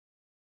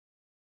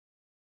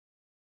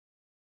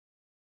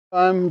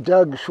I'm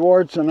Doug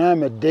Schwartz and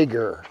I'm a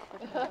digger.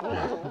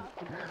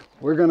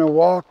 We're going to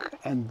walk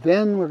and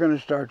then we're going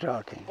to start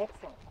talking.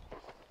 Excellent.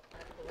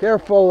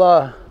 Careful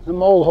the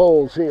mole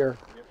holes here.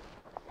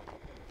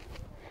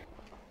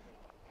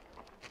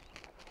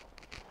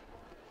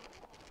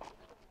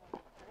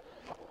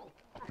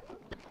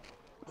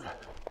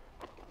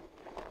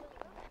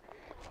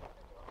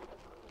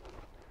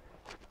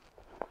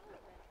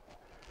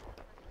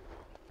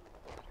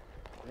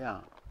 Yeah.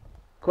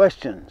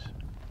 Questions?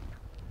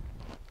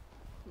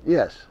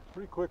 Yes.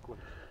 Pretty quick one.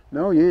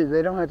 No,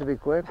 they don't have to be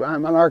quick.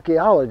 I'm an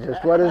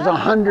archaeologist. What is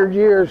 100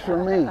 years for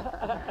me?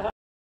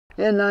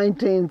 In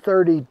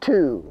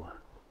 1932,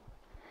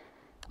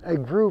 a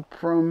group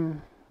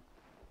from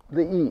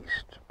the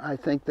east, I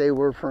think they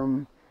were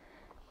from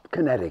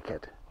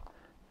Connecticut,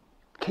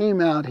 came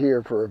out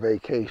here for a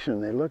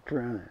vacation. They looked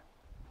around.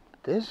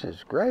 This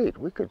is great.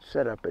 We could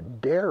set up a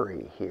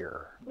dairy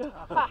here.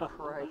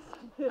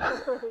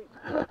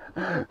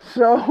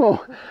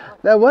 So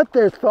that what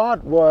their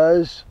thought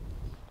was,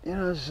 you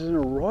know, this is an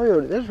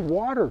arroyo. There's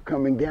water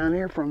coming down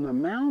here from the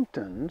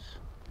mountains.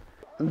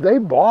 They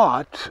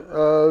bought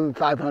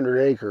 500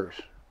 acres.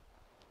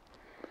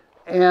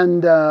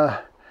 And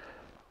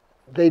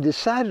they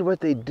decided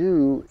what they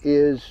do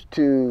is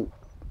to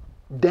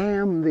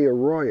dam the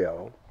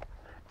arroyo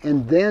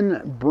and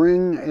then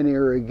bring an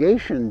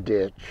irrigation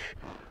ditch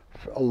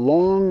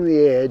along the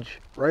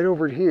edge right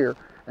over here.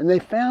 And they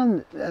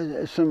found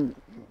some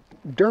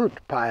dirt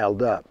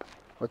piled up.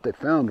 What they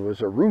found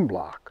was a room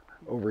block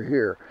over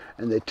here.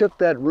 And they took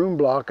that room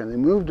block and they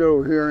moved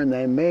over here and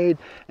they made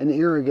an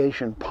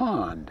irrigation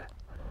pond.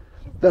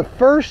 The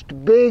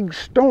first big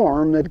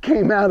storm that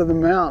came out of the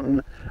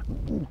mountain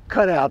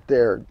cut out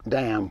their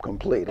dam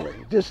completely,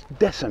 just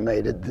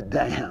decimated the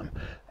dam.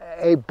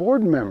 A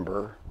board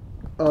member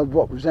of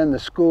what was then the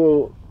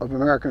School of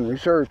American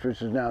Research,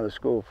 which is now the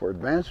School for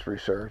Advanced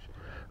Research,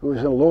 who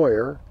was a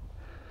lawyer,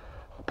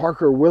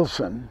 Parker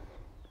Wilson,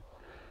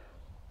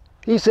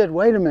 he said,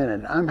 wait a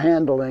minute, I'm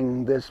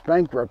handling this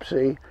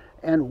bankruptcy,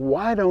 and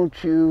why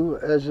don't you,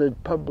 as a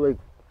public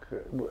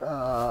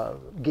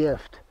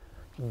gift,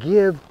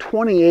 give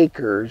 20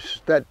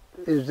 acres, that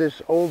is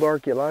this old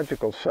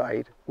archaeological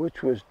site,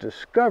 which was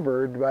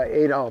discovered by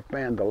Adolf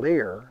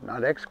Bandelier,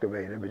 not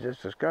excavated, but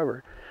just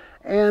discovered,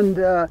 and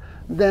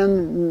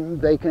then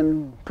they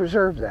can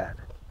preserve that.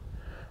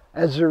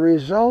 As a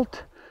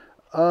result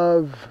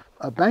of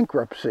a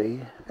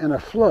bankruptcy and a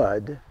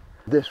flood,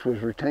 this was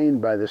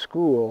retained by the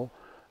school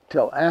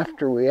till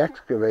after we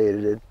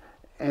excavated it,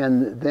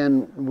 and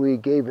then we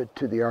gave it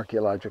to the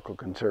Archaeological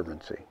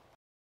Conservancy.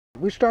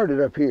 We started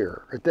up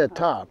here at that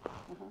top.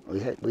 We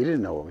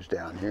didn't know what was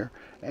down here,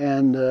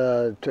 and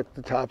took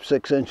the top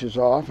 6 inches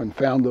off and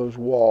found those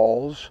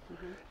walls,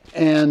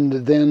 and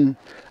then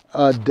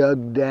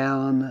dug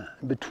down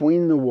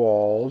between the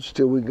walls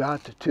till we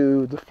got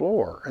to the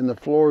floor. And the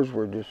floors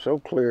were just so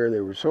clear,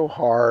 they were so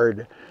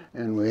hard,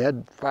 and we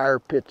had fire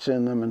pits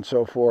in them and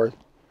so forth.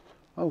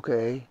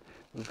 Okay,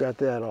 we've got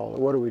that all.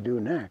 What do we do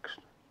next?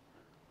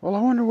 Well,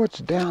 I wonder what's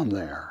down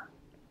there.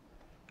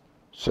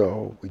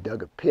 So we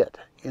dug a pit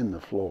in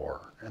the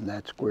floor, and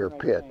that square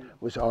pit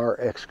was our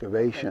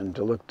excavation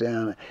to look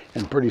down.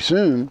 And pretty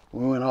soon,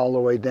 we went all the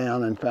way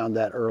down and found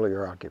that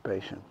earlier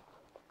occupation.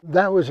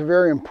 That was a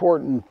very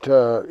important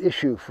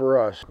issue for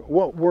us.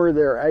 What were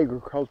their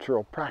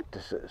agricultural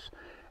practices?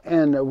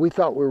 And we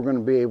thought we were going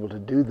to be able to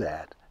do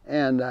that.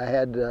 And I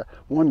had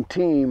one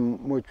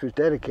team which was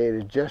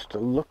dedicated just to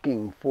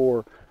looking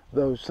for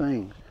those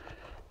things.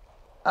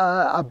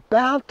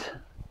 About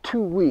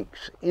 2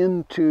 weeks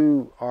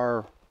into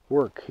our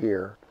work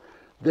here,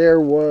 there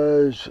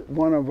was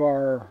one of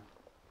our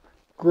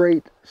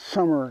great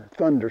summer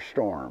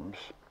thunderstorms,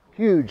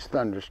 huge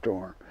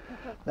thunderstorm.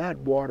 That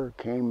water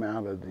came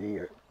out of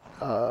the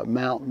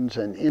mountains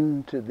and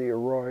into the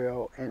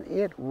arroyo, and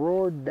it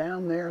roared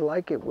down there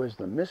like it was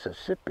the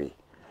Mississippi.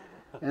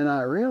 And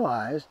I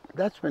realized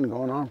that's been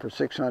going on for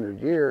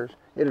 600 years.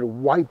 It had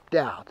wiped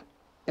out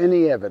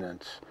any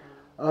evidence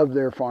of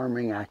their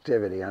farming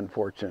activity,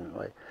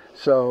 unfortunately.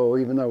 So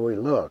even though we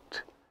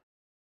looked,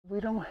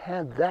 we don't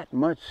have that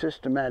much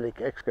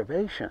systematic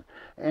excavation.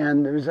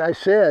 And as I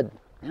said,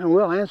 you know,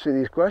 we'll answer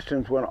these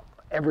questions when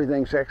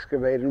everything's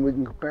excavated and we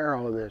can compare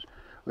all of this.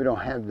 We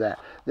don't have that.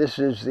 This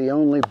is the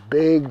only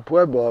big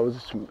pueblo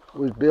that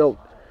was built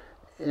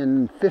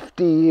in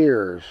 50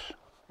 years.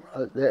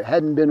 There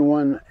hadn't been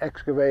one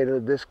excavated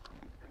of this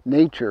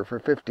nature for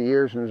 50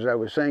 years. And as I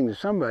was saying to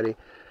somebody,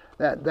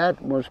 that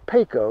was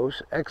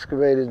Pecos,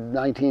 excavated in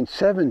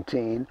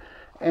 1917.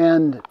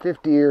 And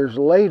 50 years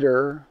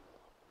later,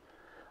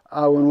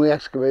 when we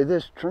excavated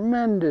this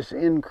tremendous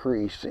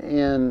increase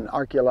in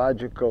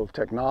archaeological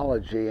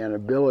technology and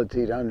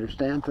ability to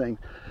understand things.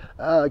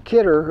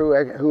 Kidder,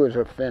 who was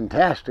a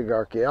fantastic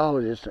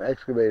archaeologist,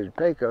 excavated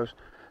Pecos,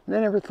 they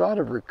never thought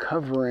of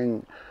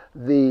recovering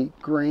the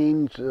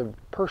grains of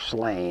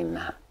purslane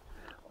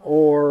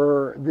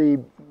or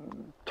the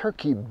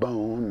turkey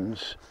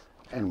bones.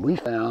 And we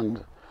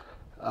found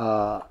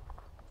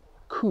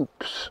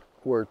coops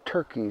where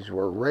turkeys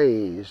were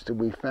raised.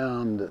 We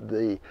found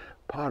the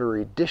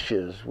pottery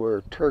dishes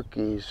where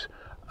turkeys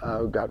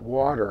got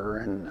water,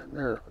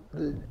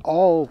 and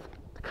all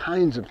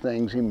kinds of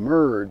things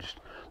emerged,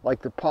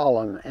 like the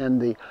pollen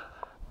and the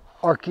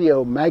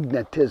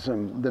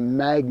archaeomagnetism, the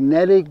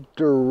magnetic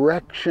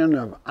direction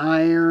of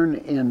iron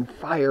in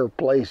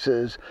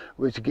fireplaces,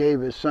 which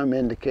gave us some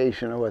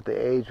indication of what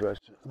the age was.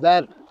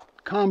 That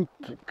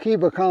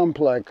Kiva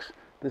complex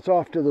that's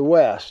off to the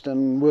west,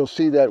 and we'll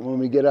see that when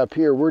we get up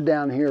here. We're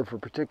down here for a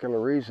particular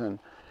reason.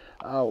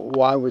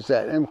 Why was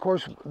that? And of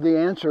course, the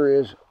answer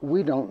is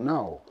we don't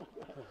know.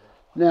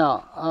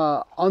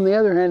 Now, on the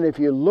other hand, if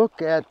you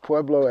look at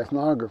Pueblo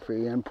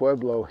ethnography and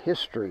Pueblo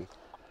history,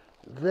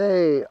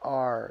 they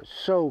are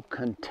so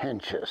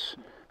contentious.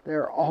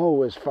 They're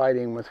always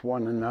fighting with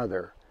one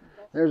another.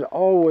 There's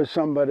always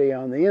somebody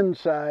on the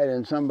inside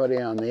and somebody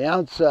on the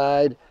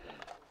outside.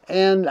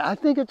 And I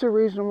think it's a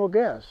reasonable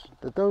guess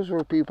that those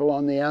were people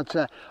on the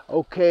outside.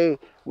 Okay,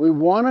 we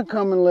want to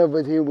come and live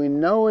with you. We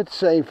know it's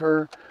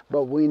safer,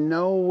 but we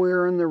know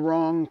we're in the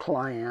wrong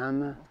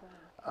clan.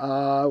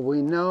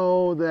 We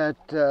know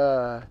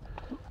that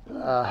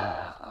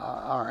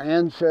our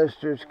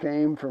ancestors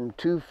came from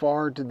too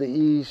far to the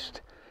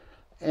east,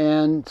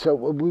 and so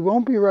we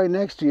won't be right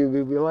next to you,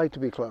 but we'd like to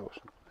be close.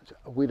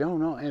 We don't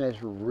know, and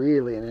it's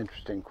really an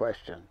interesting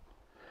question.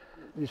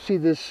 You see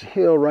this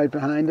hill right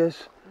behind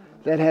us?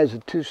 That has a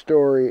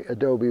 2-story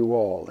adobe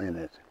wall in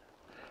it.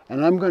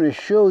 And I'm going to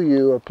show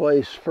you a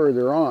place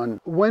further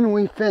on. When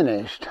we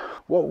finished,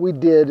 what we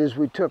did is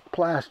we took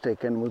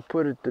plastic and we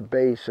put it at the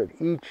base of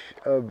each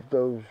of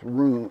those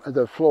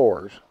the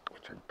floors,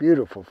 which are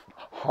beautiful,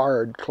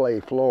 hard clay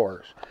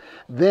floors.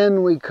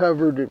 Then we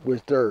covered it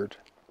with dirt.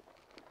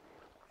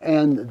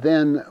 And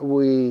then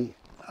we,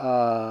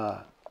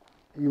 you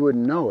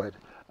wouldn't know it,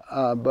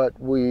 but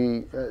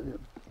we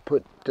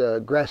put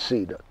grass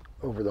seed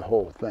over the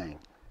whole thing.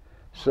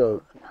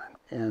 So,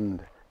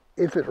 and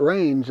if it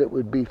rains, it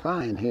would be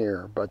fine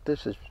here, but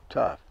this is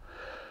tough.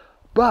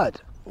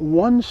 But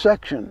one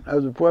section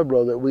of the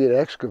Pueblo that we had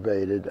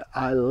excavated,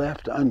 I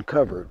left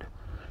uncovered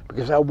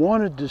because I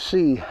wanted to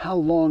see how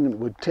long it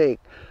would take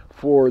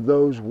for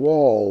those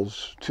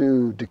walls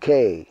to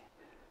decay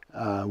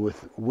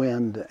with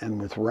wind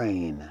and with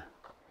rain.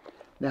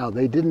 Now,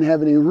 they didn't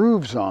have any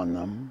roofs on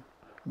them,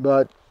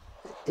 but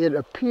it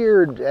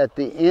appeared at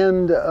the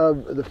end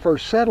of the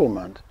first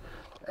settlement,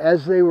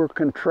 as they were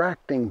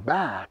contracting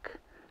back.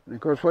 And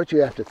of course, what you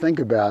have to think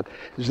about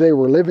is they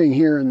were living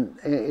here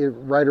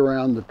right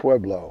around the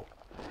Pueblo.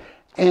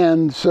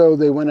 And so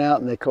they went out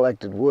and they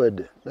collected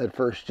wood that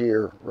first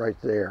year right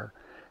there.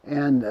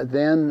 And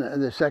then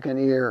the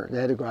second year, they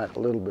had to go out a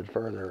little bit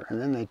further.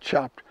 And then they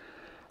chopped.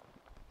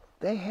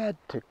 They had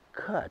to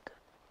cut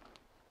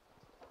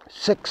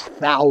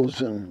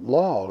 6,000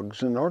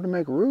 logs in order to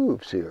make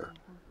roofs here.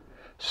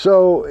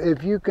 So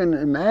if you can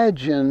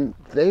imagine,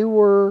 they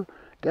were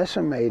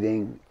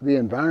decimating the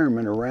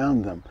environment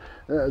around them.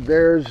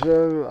 There's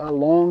a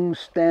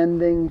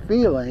long-standing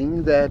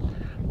feeling that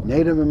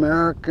Native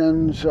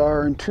Americans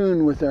are in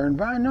tune with their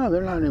environment. No,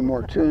 they're not any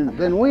more tuned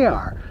than we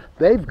are.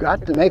 They've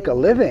got to make a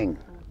living.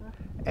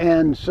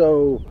 And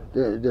so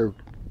they're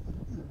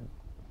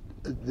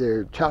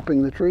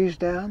chopping the trees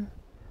down,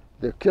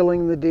 they're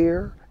killing the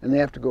deer, and they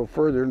have to go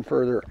further and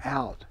further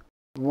out.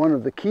 One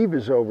of the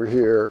kivas over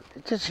here,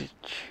 just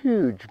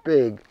huge,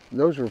 big,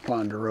 those were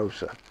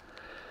ponderosa.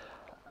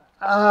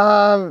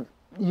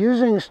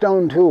 Using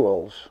stone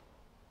tools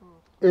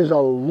is a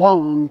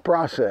long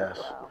process.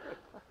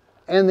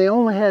 And they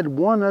only had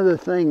one other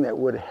thing that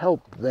would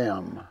help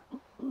them,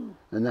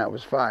 and that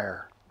was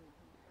fire.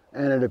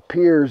 And it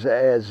appears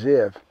as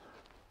if,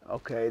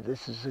 okay,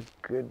 this is a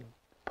good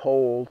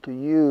pole to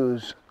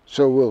use,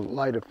 so we'll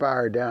light a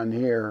fire down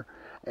here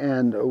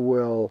and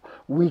we'll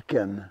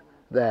weaken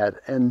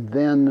that, and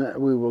then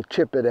we will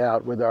chip it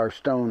out with our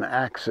stone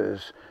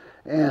axes.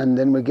 And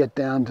then we get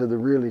down to the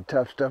really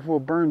tough stuff, we'll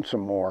burn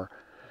some more.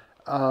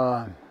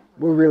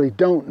 We really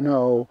don't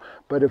know,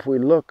 but if we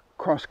look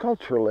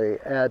cross-culturally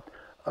at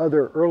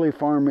other early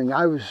farming,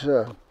 I was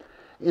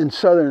in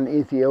southern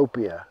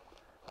Ethiopia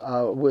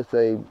with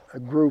a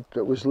group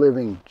that was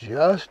living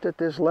just at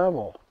this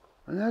level.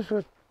 And that's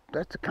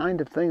the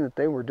kind of thing that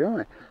they were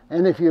doing.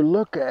 And if you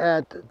look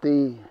at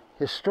the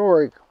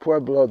historic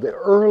Pueblo, the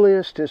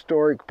earliest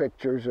historic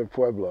pictures of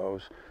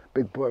Pueblos,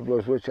 big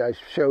Pueblos, which I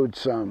showed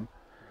some,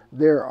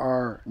 there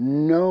are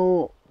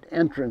no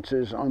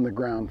entrances on the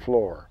ground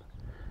floor.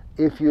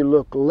 If you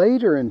look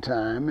later in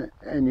time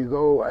and you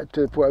go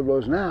to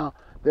Pueblos now,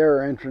 there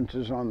are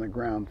entrances on the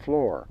ground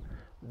floor.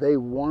 They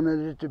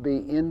wanted it to be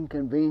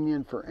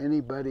inconvenient for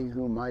anybody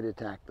who might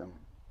attack them.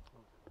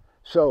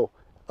 So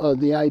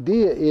the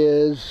idea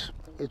is,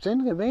 it's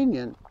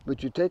inconvenient,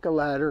 but you take a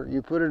ladder,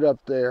 you put it up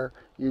there,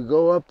 you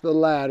go up the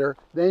ladder,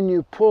 then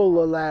you pull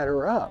the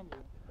ladder up.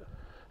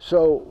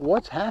 So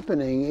what's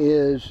happening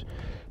is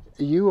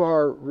you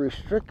are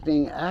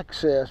restricting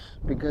access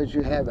because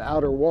you have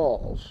outer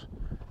walls.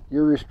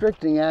 You're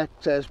restricting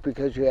access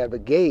because you have a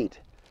gate,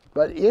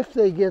 But if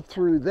they get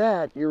through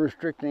that, you're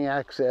restricting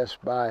access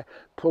by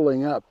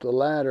pulling up the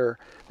ladder.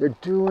 They're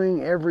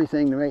doing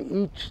everything to make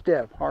each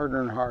step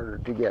harder and harder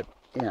to get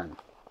in.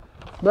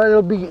 But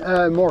it'll be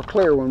more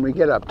clear when we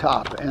get up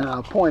top, and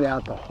I'll point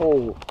out the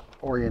whole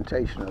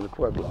orientation of the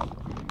Pueblo.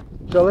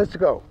 So let's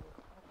go.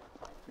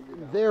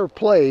 Their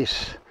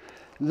place,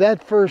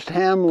 that first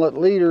hamlet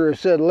leader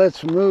said,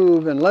 let's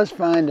move and let's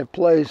find a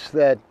place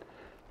that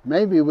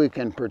maybe we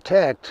can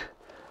protect,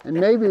 and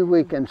maybe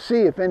we can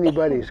see if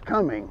anybody's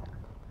coming.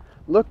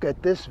 Look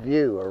at this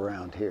view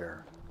around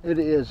here. It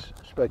is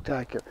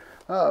spectacular.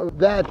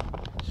 That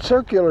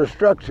circular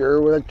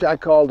structure, which I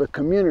call the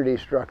community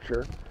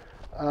structure,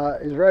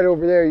 is right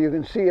over there. You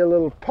can see a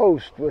little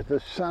post with a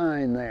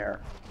sign there.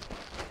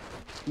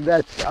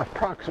 That's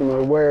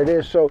approximately where it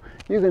is. So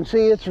you can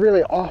see it's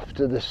really off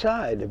to the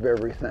side of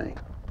everything.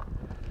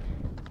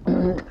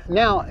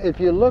 Now, if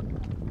you look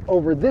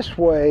over this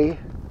way,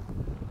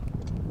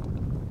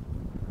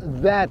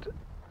 that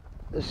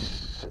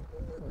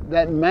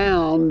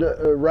mound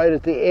right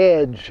at the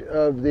edge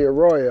of the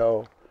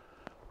arroyo,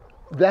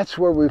 that's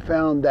where we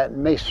found that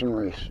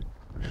masonry,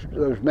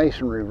 those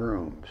masonry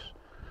rooms.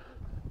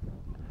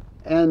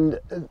 And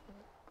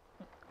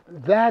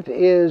that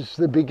is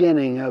the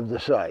beginning of the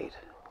site,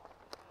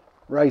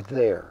 right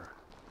there.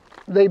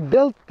 They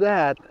built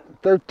that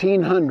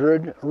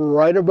 1300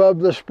 right above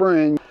the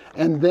spring,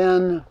 and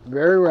then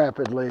very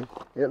rapidly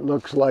it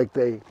looks like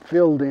they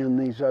filled in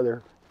these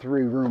other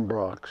 3 room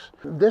blocks.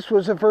 This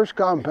was the first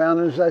compound.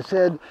 As I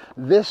said,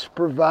 this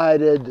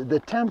provided the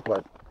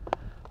template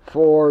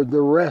for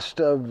the rest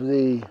of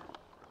the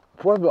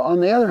Pueblo. On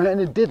the other hand,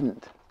 it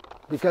didn't,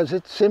 because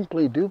it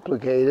simply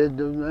duplicated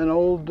an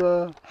old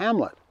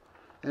hamlet.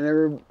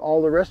 And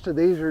all the rest of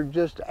these are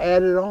just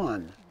added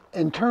on.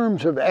 In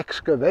terms of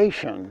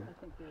excavation,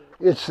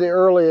 it's the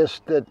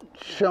earliest that's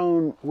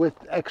shown with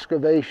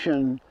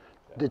excavation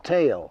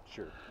detail.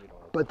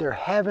 But there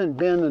haven't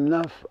been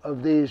enough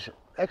of these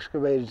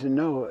excavated to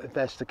know if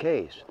that's the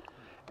case.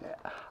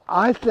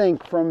 I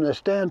think from the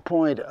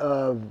standpoint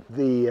of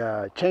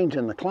the change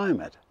in the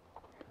climate,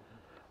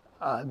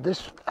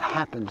 this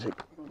happens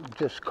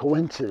just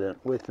coincident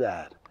with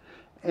that.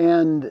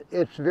 And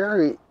it's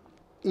very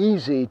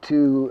easy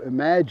to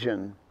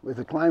imagine with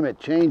the climate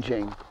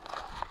changing,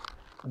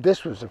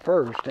 this was the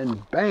first,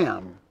 and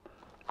bam,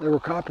 there were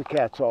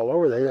copycats all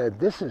over. They said,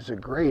 this is a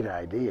great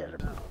idea.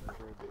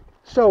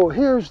 So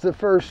here's the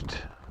first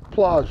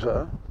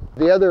plaza.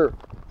 The other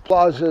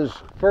plazas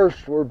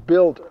first were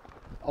built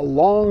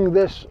along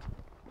this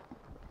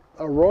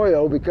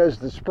arroyo because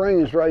the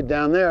spring is right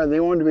down there and they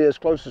wanted to be as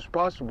close as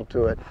possible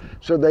to it.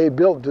 So they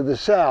built to the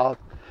south.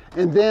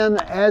 And then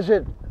as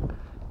it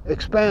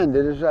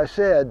expanded, as I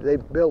said, they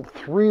built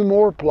 3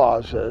 more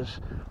plazas.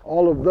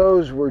 All of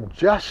those were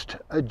just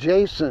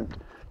adjacent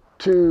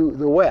to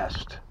the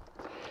west.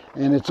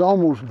 And it's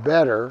almost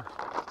better,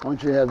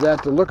 once you have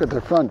that, to look at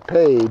the front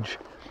page,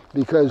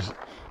 because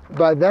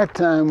by that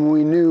time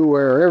we knew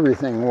where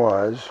everything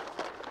was.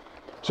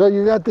 So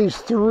you got these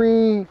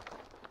 3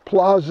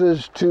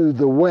 plazas to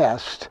the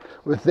west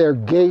with their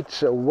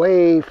gates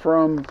away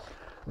from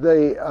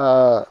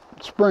the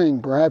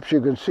spring. Perhaps you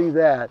can see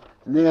that.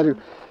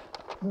 And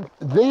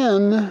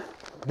then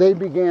they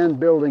began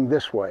building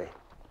this way.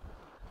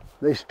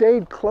 They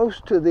stayed close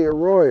to the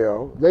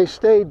arroyo. They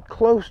stayed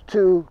close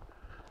to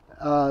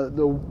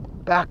the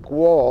back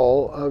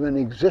wall of an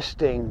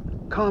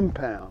existing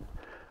compound,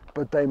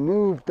 but they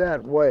moved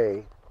that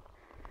way,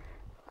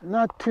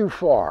 not too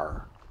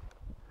far.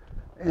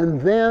 And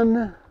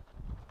then,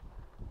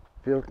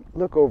 if you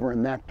look over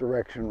in that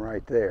direction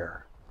right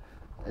there,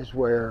 is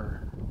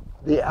where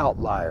the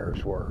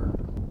outliers were.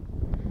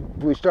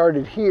 We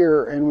started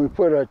here and we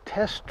put a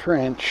test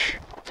trench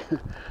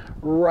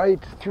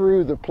right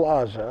through the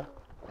plaza,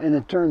 and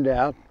it turned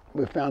out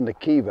we found the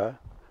kiva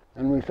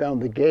and we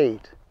found the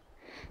gate.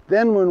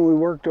 Then when we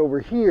worked over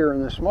here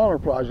in the smaller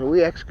plaza,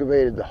 we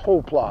excavated the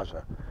whole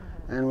plaza,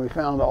 and we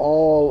found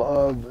all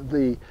of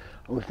the,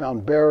 we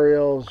found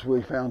burials,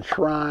 we found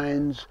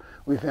shrines,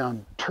 we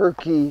found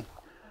turkey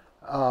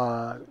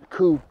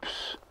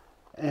coops,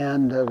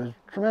 and there was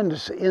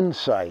tremendous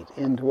insight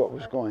into what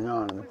was going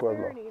on in the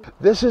Pueblo.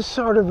 This is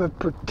sort of a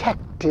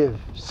protective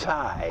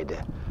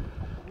side.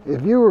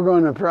 If you were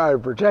going to try to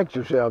protect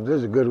yourself, this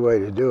is a good way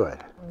to do it.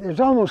 There's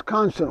almost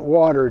constant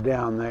water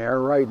down there.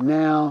 Right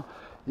now,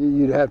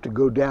 you'd have to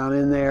go down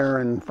in there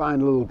and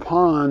find little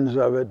ponds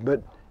of it,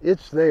 but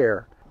it's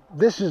there.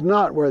 This is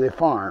not where they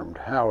farmed,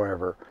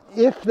 however.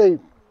 If they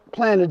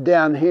planted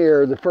down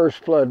here, the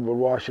first flood would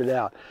wash it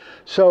out.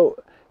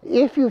 So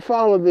if you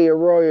follow the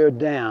arroyo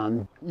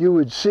down, you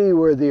would see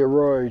where the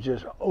arroyo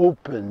just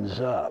opens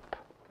up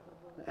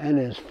and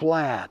is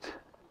flat.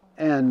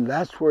 And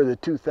that's where the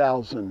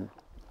 2,000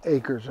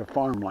 acres of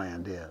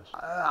farmland is.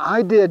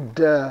 I did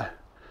a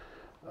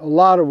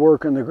lot of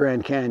work in the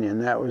Grand Canyon.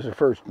 That was the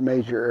first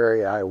major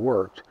area I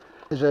worked.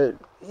 As an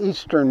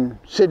eastern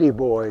city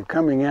boy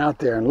coming out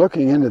there and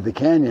looking into the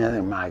canyon, I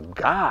think, my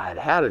God,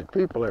 how did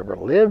people ever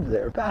live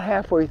there? About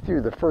halfway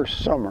through the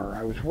first summer,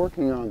 I was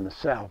working on the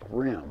south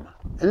rim.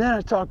 And then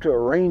I talked to a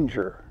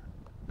ranger.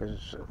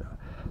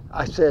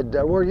 I said,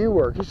 where do you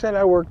work? He said,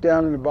 I work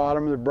down in the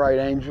bottom of the Bright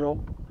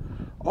Angel.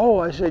 Oh,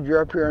 I said,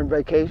 you're up here on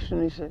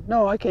vacation? He said,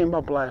 no, I came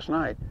up last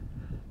night.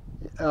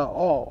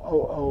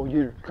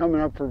 You're coming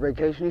up for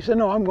vacation? He said,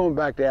 no, I'm going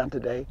back down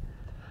today.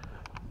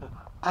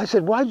 I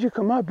said, why'd you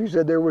come up? He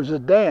said, there was a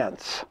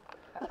dance.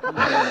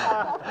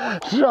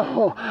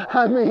 So,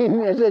 I mean,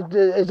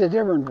 it's a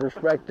different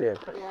perspective.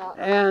 Yeah.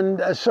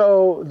 And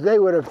so they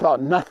would have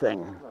thought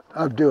nothing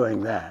of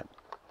doing that.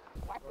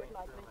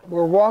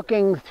 We're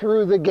walking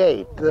through the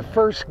gate, the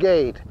first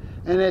gate,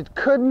 and it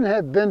couldn't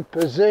have been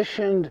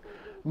positioned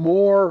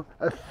more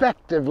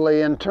effectively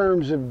in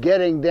terms of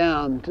getting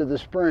down to the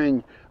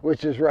spring,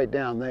 which is right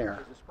down there.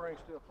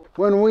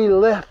 When we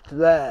left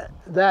that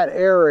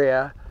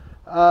area,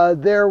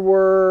 there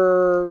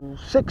were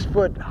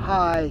 6-foot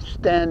high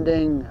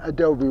standing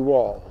adobe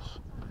walls.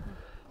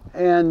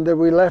 And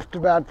we left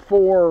about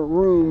 4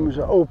 rooms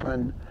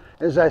open,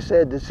 as I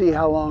said, to see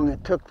how long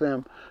it took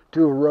them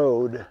to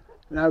erode.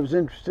 And I was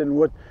interested in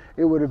what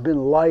it would have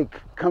been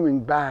like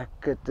coming back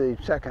at the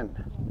second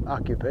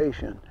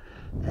occupation.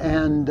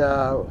 And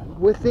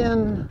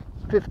within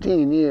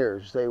 15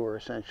 years, they were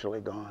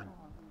essentially gone.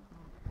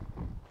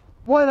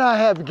 What I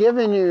have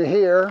given you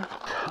here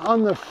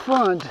on the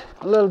front,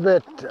 a little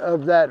bit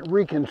of that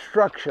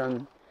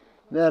reconstruction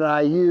that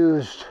I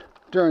used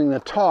during the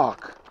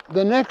talk.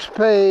 The next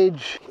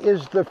page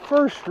is the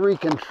first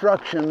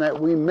reconstruction that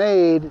we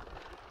made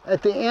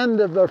at the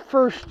end of the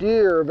first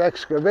year of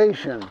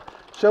excavation.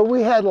 So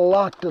we had a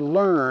lot to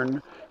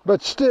learn,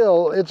 but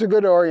still it's a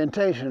good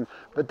orientation,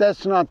 but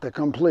that's not the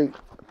complete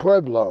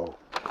Pueblo.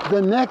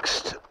 The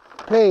next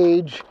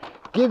page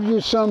gives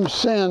you some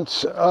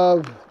sense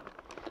of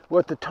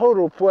what the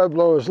total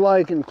Pueblo is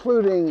like,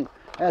 including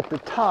at the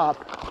top,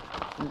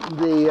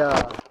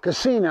 the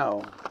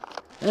casino.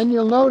 And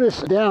you'll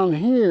notice down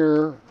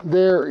here,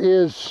 there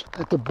is,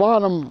 at the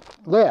bottom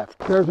left,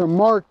 there's a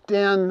marked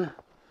in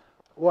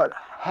what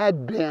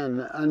had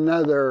been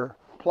another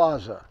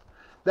plaza.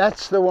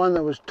 That's the one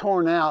that was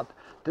torn out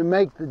to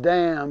make the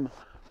dam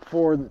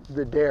for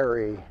the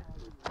dairy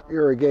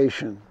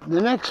irrigation. The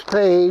next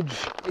page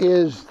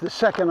is the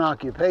second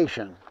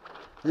occupation.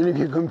 And if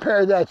you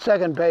compare that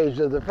second page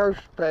to the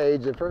first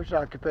page, the first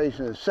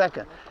occupation to the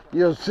second,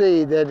 you'll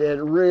see that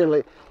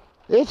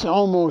it's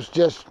almost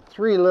just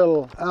 3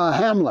 little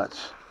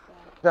hamlets.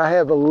 I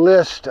have a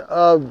list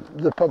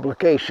of the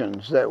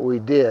publications that we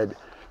did.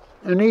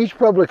 And each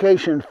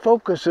publication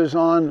focuses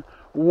on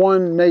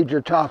one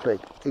major topic: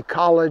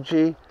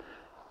 ecology,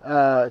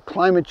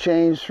 climate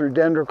change through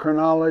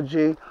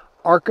dendrochronology,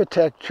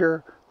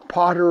 architecture,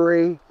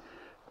 pottery,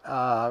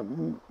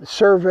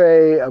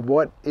 survey of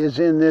what is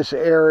in this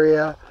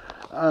area,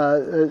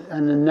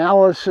 an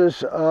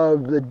analysis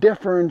of the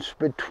difference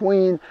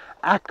between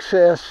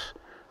access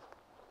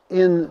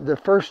in the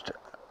first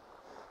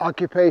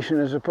occupation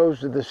as opposed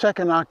to the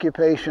second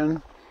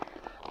occupation.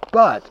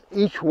 But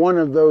each one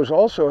of those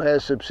also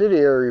has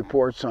subsidiary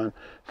reports on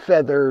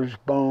feathers,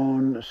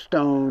 bone,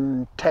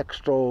 stone,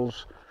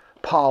 textiles,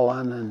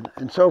 pollen,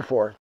 and so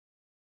forth.